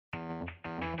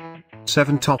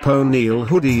7 Top Oneill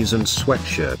Hoodies and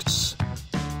Sweatshirts.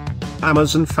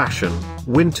 Amazon Fashion,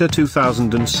 Winter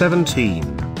 2017.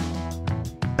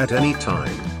 At any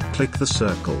time, click the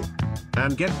circle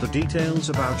and get the details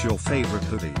about your favorite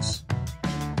hoodies.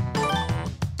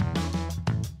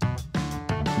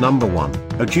 Number 1,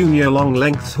 a junior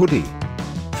long-length hoodie.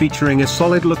 Featuring a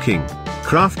solid-looking,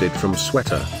 crafted from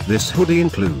sweater, this hoodie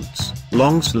includes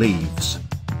long sleeves.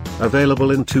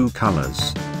 Available in 2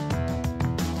 colors.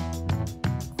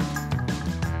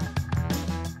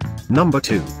 Number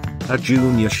 2, a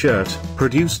junior shirt,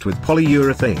 produced with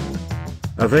polyurethane.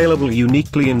 Available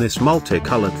uniquely in this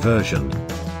multicolored version.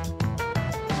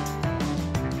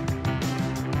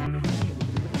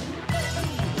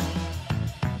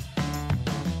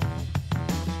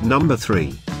 Number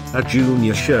 3, a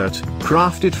junior shirt,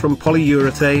 crafted from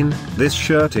polyurethane. This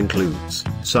shirt includes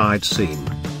side seam.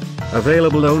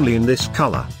 Available only in this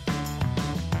color.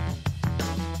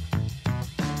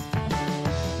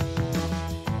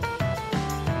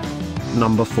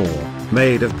 Number 4,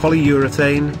 made of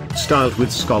polyurethane, styled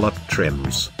with scallop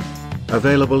trims.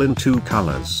 Available in 2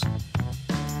 colors.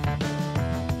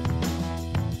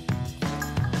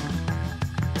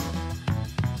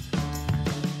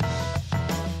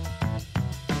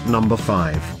 Number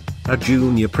 5, a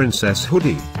junior princess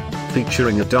hoodie.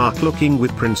 Featuring a dark looking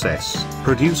with princess,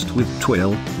 produced with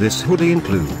twill. This hoodie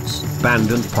includes band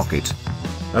and pocket.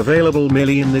 Available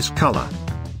merely in this color.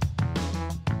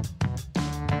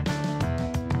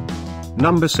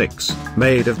 Number 6,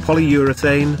 made of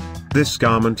polyurethane. This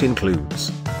garment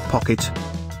includes pocket.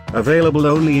 Available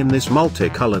only in this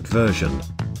multicolored version.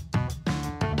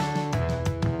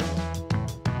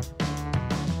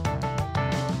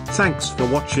 Thanks for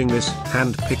watching this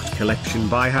hand-picked collection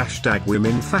by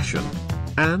 #WomensFashion.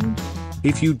 And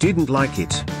if you didn't like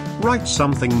it, write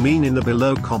something mean in the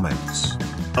below comments.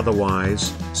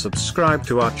 Otherwise, subscribe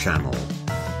to our channel.